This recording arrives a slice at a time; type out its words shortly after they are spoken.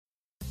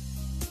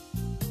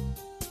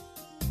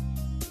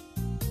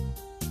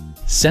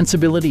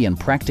Sensibility and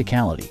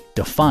practicality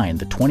define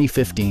the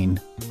 2015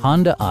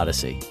 Honda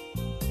Odyssey.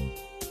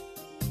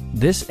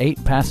 This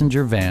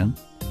 8-passenger van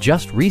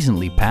just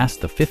recently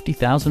passed the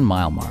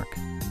 50,000-mile mark.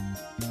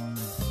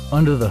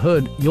 Under the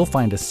hood, you'll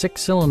find a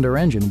 6-cylinder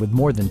engine with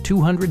more than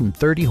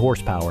 230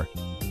 horsepower,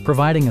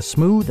 providing a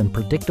smooth and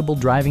predictable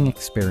driving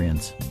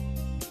experience.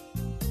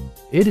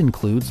 It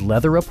includes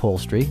leather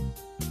upholstery,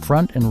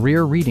 front and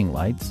rear reading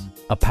lights,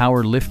 a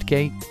power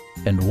liftgate,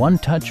 and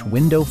one-touch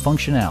window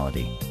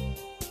functionality.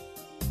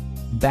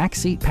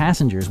 Backseat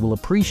passengers will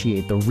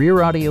appreciate the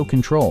rear audio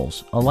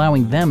controls,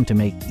 allowing them to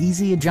make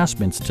easy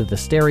adjustments to the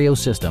stereo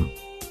system.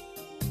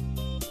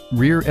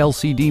 Rear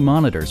LCD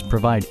monitors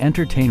provide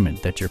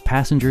entertainment that your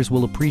passengers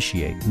will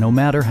appreciate no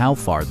matter how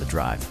far the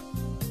drive.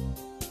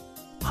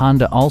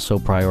 Honda also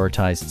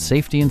prioritized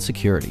safety and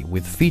security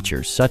with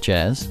features such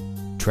as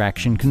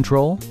traction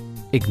control,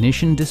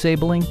 ignition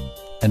disabling,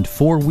 and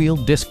 4-wheel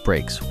disc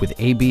brakes with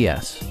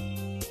ABS.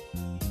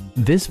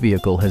 This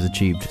vehicle has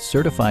achieved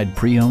certified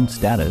pre-owned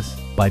status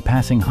by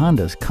passing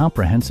Honda's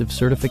comprehensive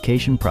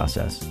certification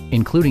process,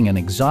 including an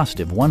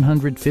exhaustive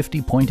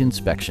 150-point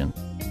inspection.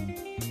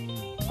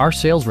 Our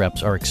sales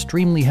reps are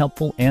extremely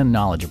helpful and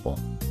knowledgeable.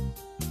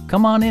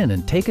 Come on in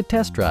and take a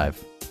test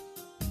drive.